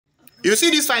You see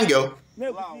this fine girl?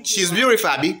 She's beautiful,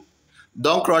 Abi.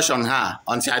 Don't crush on her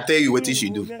until I tell you what she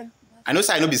do. I know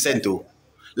I no be sent to.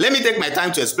 Let me take my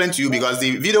time to explain to you because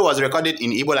the video was recorded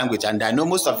in Igbo language and I know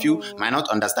most of you might not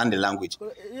understand the language.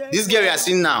 This girl you are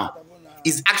seeing now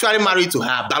is actually married to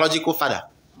her biological father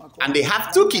and they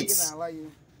have 2 kids.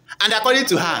 And according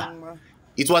to her,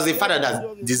 it was the father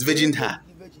that disvirgined her.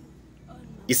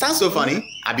 It sounds so funny,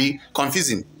 Abi,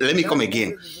 confusing. Let me come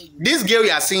again. This girl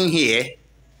you are seeing here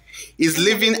is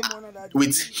living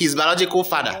with his biological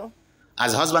father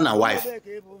as husband and wife.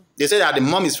 They say that the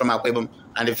mom is from Akwebom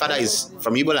and the father is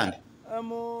from Igbo land.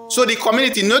 So the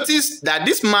community noticed that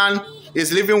this man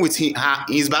is living with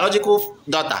his biological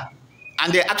daughter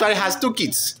and they actually has 2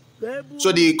 kids.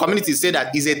 So the community say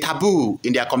that it's a taboo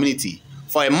in their community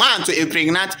for a man to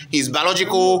impregnate his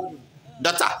biological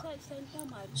daughter.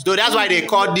 So that's why they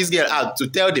called this girl out to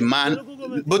tell the man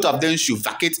both of them should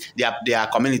vacate their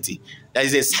community. That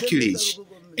is a sacrilege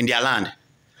in their land.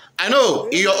 I know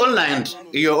in your own land,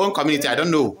 in your own community, I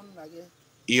don't know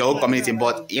in your own community,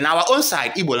 but in our own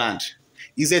side, Igbo land,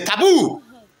 is a taboo.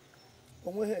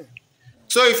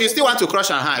 So if you still want to crush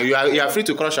on her, you are free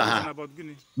to crush on her.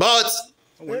 But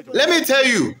let me tell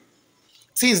you,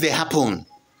 things they happen.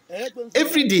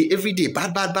 Every day,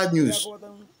 bad news.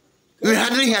 You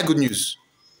hardly hear good news.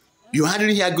 You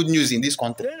hardly hear good news in this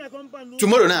country.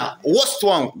 Tomorrow now, worst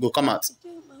one will come out.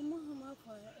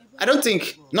 I don't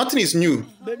think nothing is new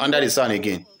under the sun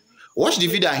again. Watch the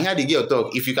video and hear the girl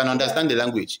talk if you can understand the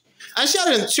language. And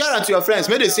share it to your friends.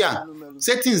 Maybe they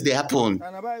say things they happen.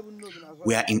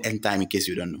 We are in end time in case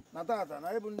you don't know.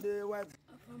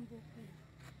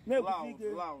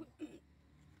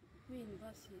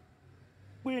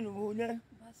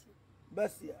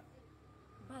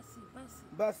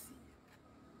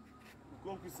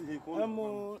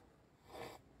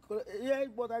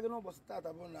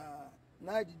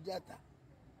 Na di data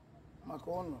maka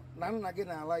ono na nna gị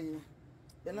na ala yi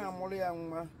ị na-amụrụ ya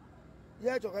nwa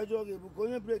ya chọka jụọ gị bụ ka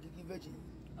onye break gị virgin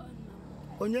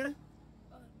onye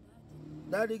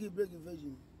daddy gị break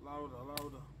virgin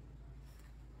louder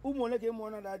ụmụ ole ka ị mụọ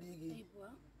na daddy gị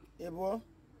ịbụọ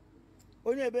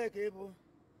onye ebe ka ịbụ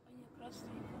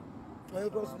onye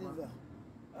cross river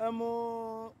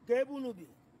ka ebe unu bi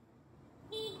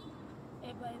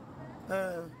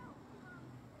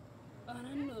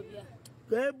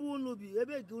ka ebe unu bi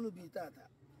ebe ka unu bi tata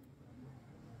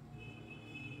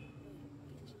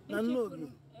na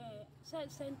Nnobi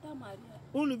Santa Maria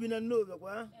unu bi na Nnobi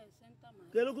kwa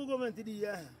ka local government dị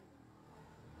ya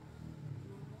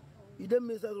ide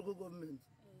mmesa local government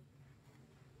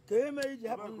ka eme iji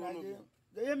hapụ nna gị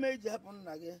ka eme iji hapụ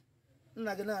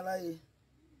nna gị na ala yi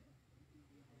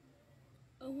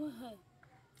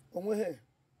onwe ha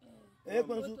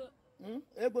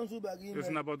ekwensu ba gị ime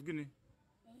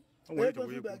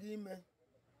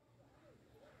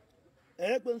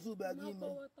ekwensu ba gị ime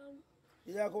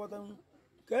ya akọwata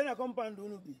ka na compound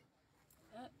unu bi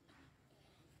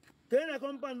ka na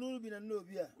compound unu bi na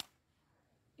Nnobi a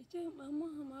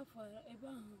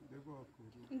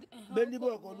be ndị bụ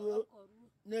ọkọruo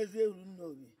n'ezie uru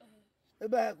Nnobi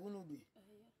ebe ha ka unu bi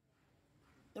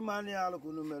ịma anị ya alụ ka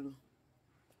unu merụ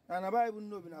na Bible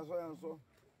Nnobi na-asọ ya nsọ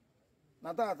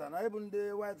na tata na ịbụ ndị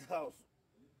White House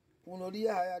unu ori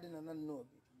ya ha ya dị na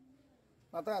Nnobi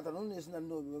na tata na unu esi na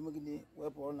Nnobi wee megide wee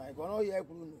pụọ na ịkọ na ọhịa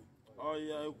ekwuru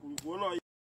unu